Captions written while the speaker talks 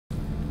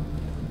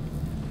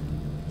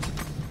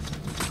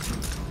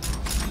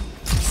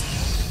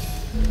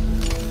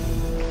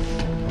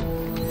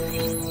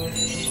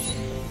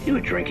You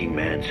a drinking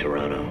man,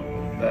 Serrano?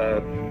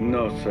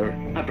 No, sir.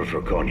 I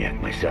prefer cognac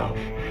myself.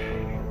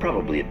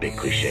 Probably a bit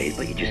cliche,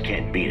 but you just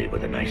can't beat it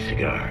with a nice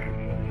cigar.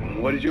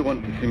 What did you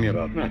want to see me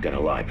about? I'm not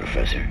gonna lie,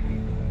 Professor.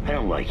 I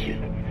don't like you.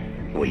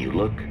 The way you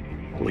look,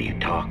 the way you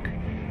talk,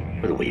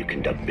 or the way you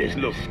conduct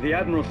business. Look, the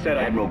Admiral said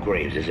Admiral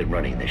Graves isn't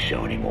running this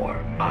show anymore.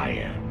 I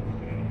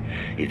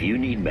am. If you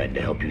need men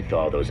to help you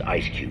thaw those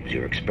ice cubes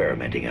you're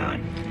experimenting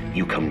on,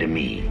 you come to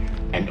me,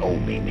 and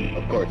only me.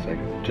 Of course, I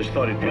just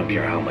thought it I don't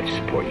care how much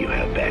support you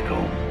have back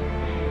home.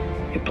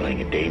 You're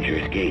playing a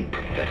dangerous game,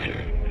 Professor.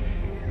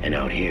 And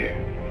out here,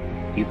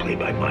 you play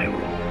by my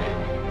rules.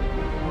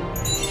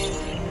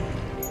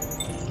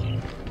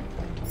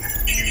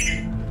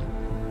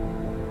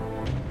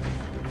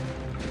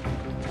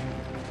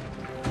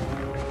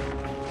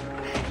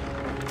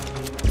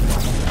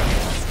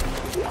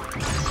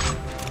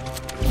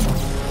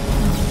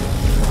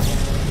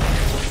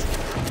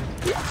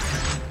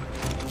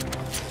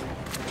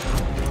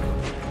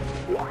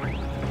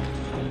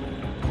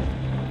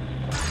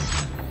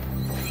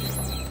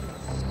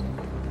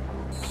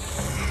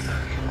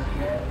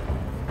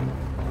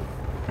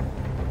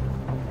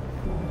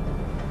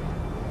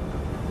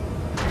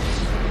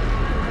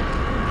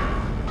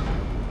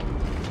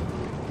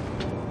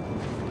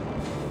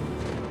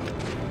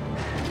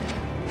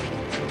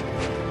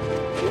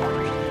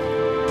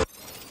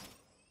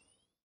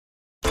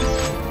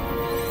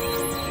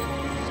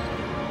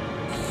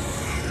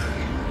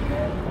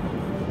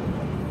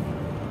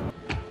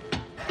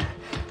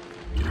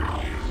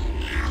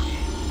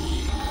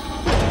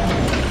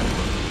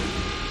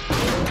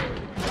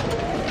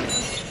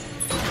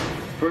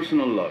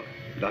 Personal log,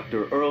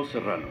 Dr. Earl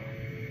Serrano.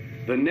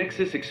 The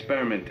Nexus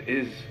experiment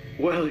is,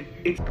 well,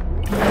 it's...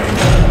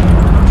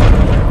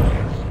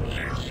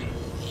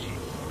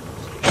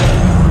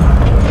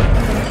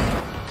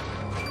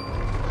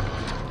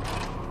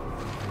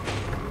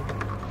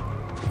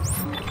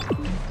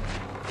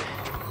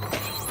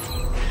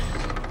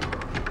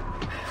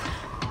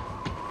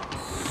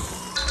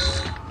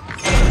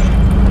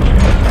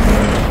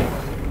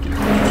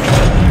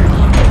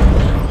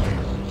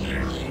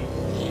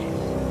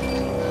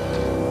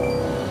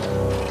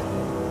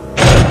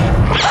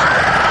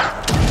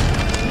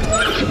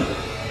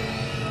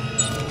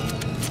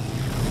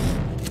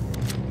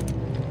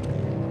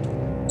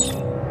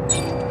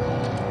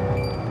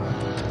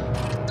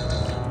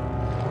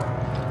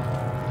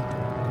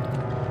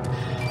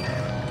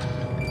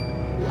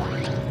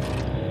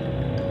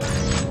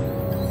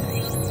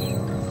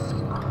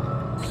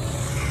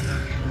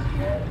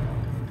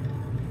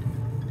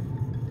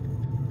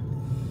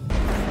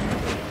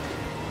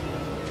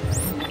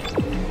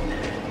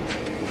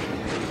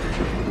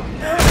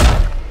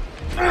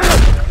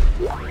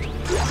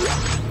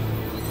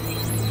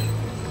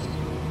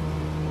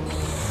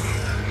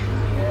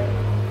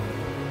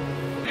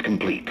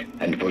 Complete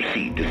and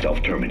proceed to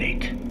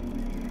self-terminate.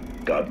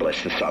 God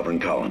bless the sovereign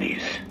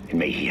colonies, and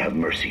may he have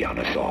mercy on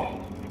us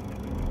all.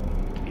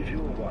 If you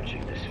are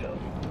watching this film,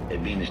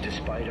 it means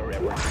despite our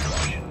every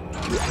precaution,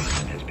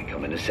 containment has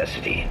become a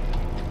necessity.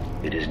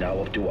 It is now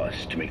up to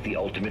us to make the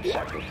ultimate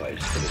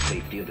sacrifice for the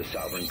safety of the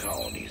sovereign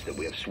colonies that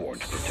we have sworn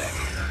to protect.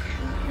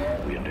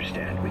 We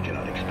understand we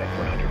cannot expect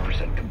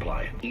 100%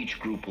 compliance. Each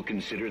group will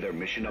consider their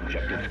mission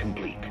objectives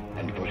complete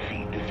and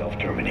proceed to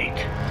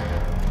self-terminate.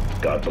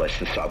 God bless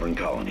the sovereign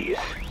colonies,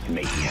 and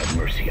may he have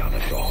mercy on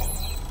us all.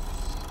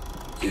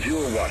 If you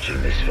are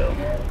watching this film,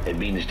 it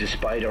means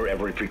despite our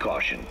every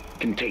precaution,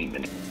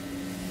 containment...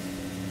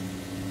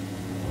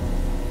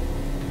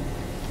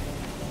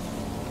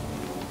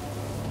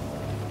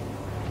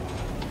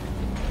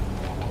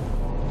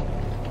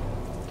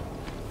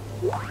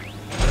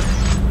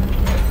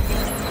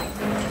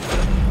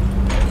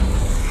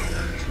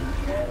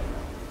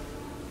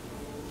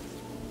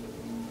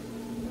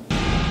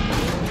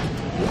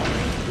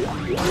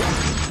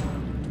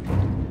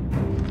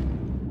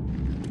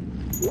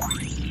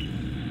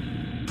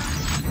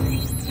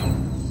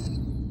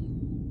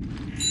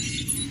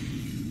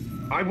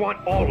 I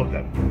want all of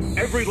them.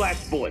 Every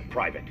last bullet,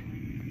 Private.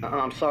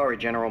 I'm sorry,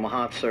 General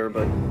Mahat, sir,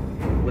 but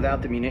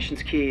without the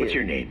munitions key... What's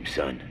your name,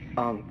 son?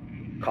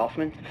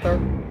 Kaufman, sir?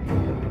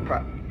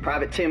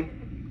 Private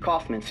Tim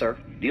Kaufman, sir.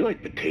 Do you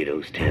like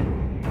potatoes, Tim?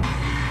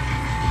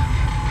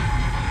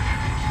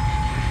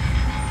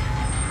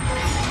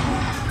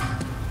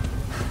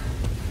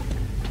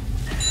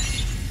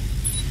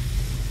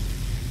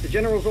 The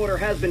General's order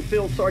has been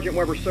filled, Sergeant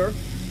Weber, sir.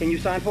 Can you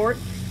sign for it?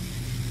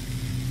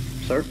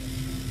 Sir?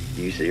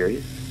 Are you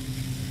serious?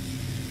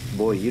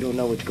 Boy, you don't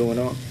know what's going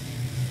on?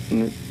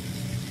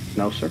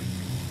 No, sir.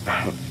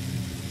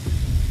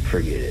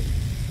 Forget it.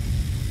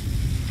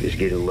 Just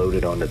get it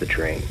loaded onto the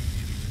train.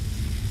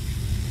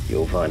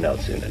 You'll find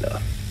out soon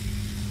enough.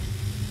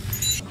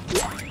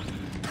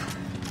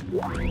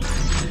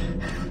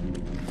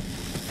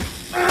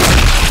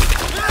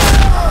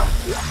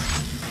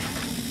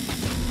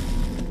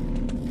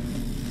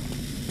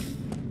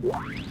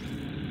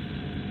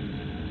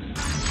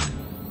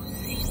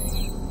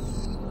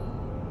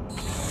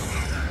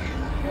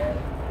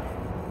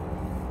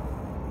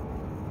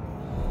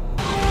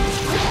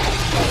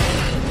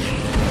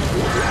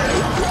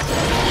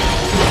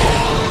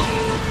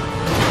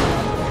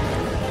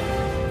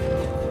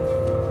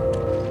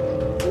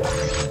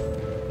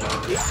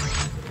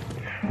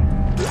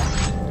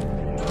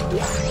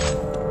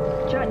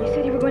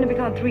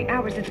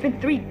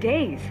 been 3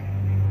 days.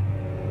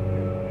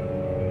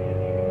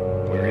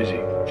 Where is he?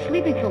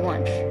 Sleeping for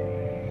once.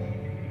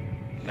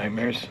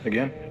 Nightmares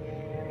again?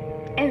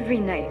 Every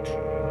night.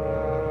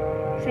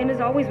 Same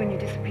as always when you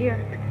disappear.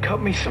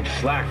 Cut me some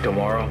slack,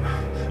 tomorrow.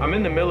 I'm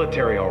in the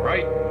military, all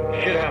right?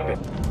 Shit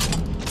happened.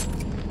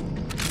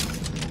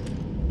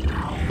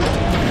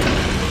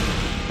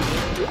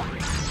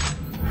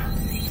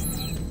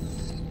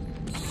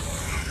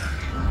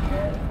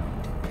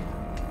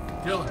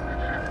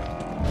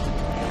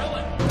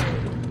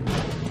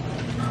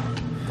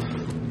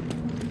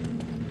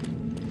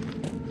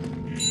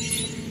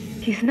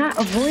 He's not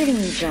avoiding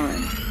you, John.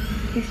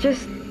 He's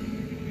just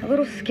a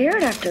little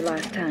scared after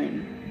last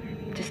time.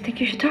 Just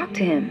think you should talk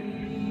to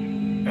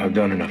him. I've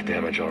done enough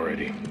damage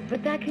already.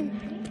 But that can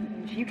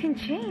change. You can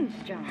change,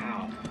 John.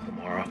 How,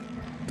 Tamara?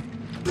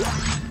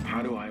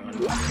 How do I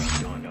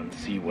understand and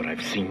unsee what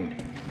I've seen?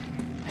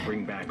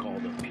 Bring back all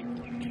the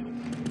people I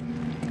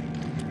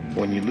killed.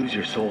 When you lose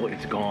your soul,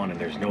 it's gone and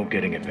there's no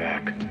getting it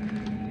back.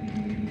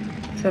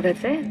 So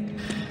that's it?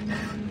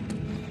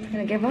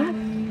 Gonna give up?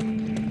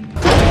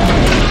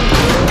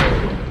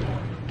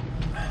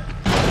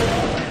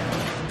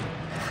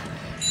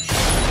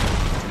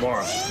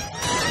 Tamara.